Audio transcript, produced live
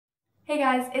Hey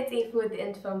guys, it's Aoife with the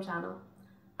Interfilm channel.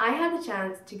 I had the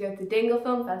chance to go to the Dingle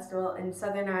Film Festival in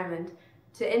Southern Ireland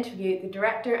to interview the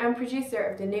director and producer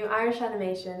of the new Irish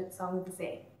animation Song of the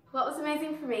Sea. What was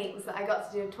amazing for me was that I got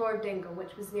to do a tour of Dingle,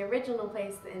 which was the original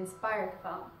place that inspired the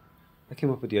film. I came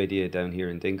up with the idea down here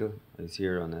in Dingle. I was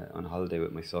here on a holiday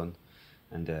with my son,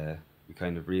 and we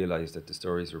kind of realised that the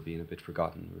stories were being a bit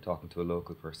forgotten. We were talking to a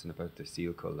local person about the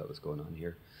seal cull that was going on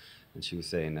here, and she was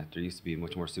saying that there used to be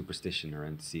much more superstition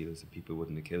around seals and people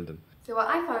wouldn't have killed them. So what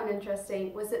I found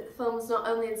interesting was that the film was not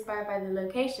only inspired by the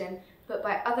location, but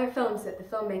by other films that the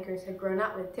filmmakers had grown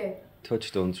up with too.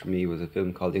 Touchstones for me was a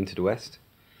film called Into the West.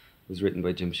 It was written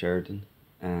by Jim Sheridan,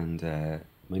 and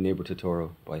My Neighbor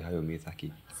Totoro by Hayao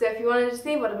Miyazaki. So if you wanted to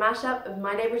see what a mashup of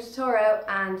My Neighbor Totoro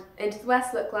and Into the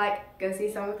West looked like, go see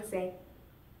Song of the Sea.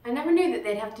 I never knew that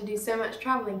they'd have to do so much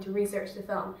travelling to research the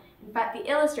film. In fact, the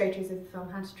illustrators of the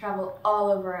film had to travel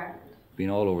all over Ireland.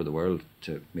 Been all over the world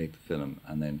to make the film,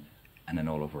 and then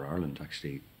all over Ireland,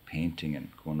 actually painting and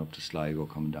going up to Sligo,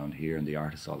 coming down here, and the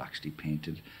artists all actually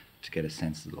painted to get a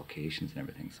sense of the locations and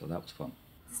everything, so that was fun.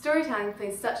 The storytelling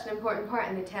plays such an important part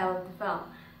in the tale of the film,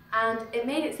 and it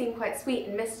made it seem quite sweet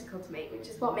and mystical to me, which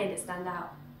is what made it stand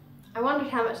out. I wondered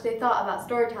how much they thought about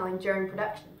storytelling during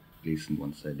production. Gleason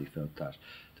once said he felt that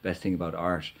the best thing about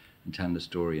art and telling the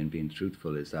story and being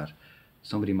truthful is that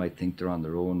somebody might think they're on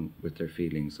their own with their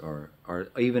feelings, or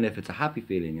even if it's a happy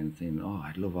feeling and saying, oh,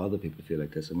 I'd love other people to feel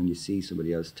like this, and when you see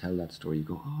somebody else tell that story, you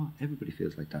go, oh, everybody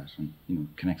feels like that, and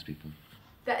connects people.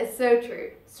 That is so true.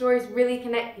 Stories really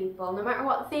connect people. No matter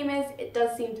what the theme is, it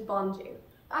does seem to bond you.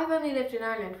 I've only lived in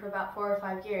Ireland for about 4 or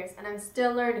 5 years, and I'm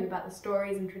still learning about the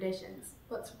stories and traditions.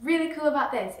 What's really cool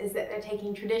about this is that they're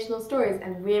taking traditional stories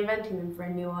and reinventing them for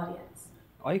a new audience.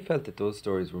 I felt that those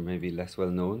stories were maybe less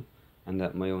well known, and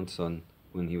that my own son,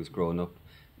 when he was growing up,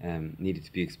 needed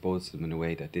to be exposed to them in a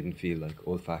way that didn't feel like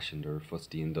old-fashioned or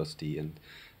fusty and dusty and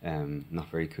not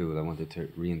very cool. I wanted to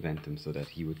reinvent them so that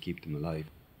he would keep them alive.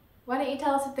 Why don't you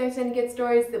tell us if there's any good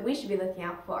stories that we should be looking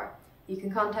out for? You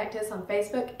can contact us on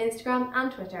Facebook, Instagram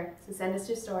and Twitter, so send us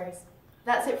your stories.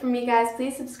 That's it from me guys.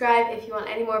 Please subscribe if you want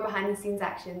any more behind the scenes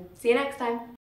action. See you next time.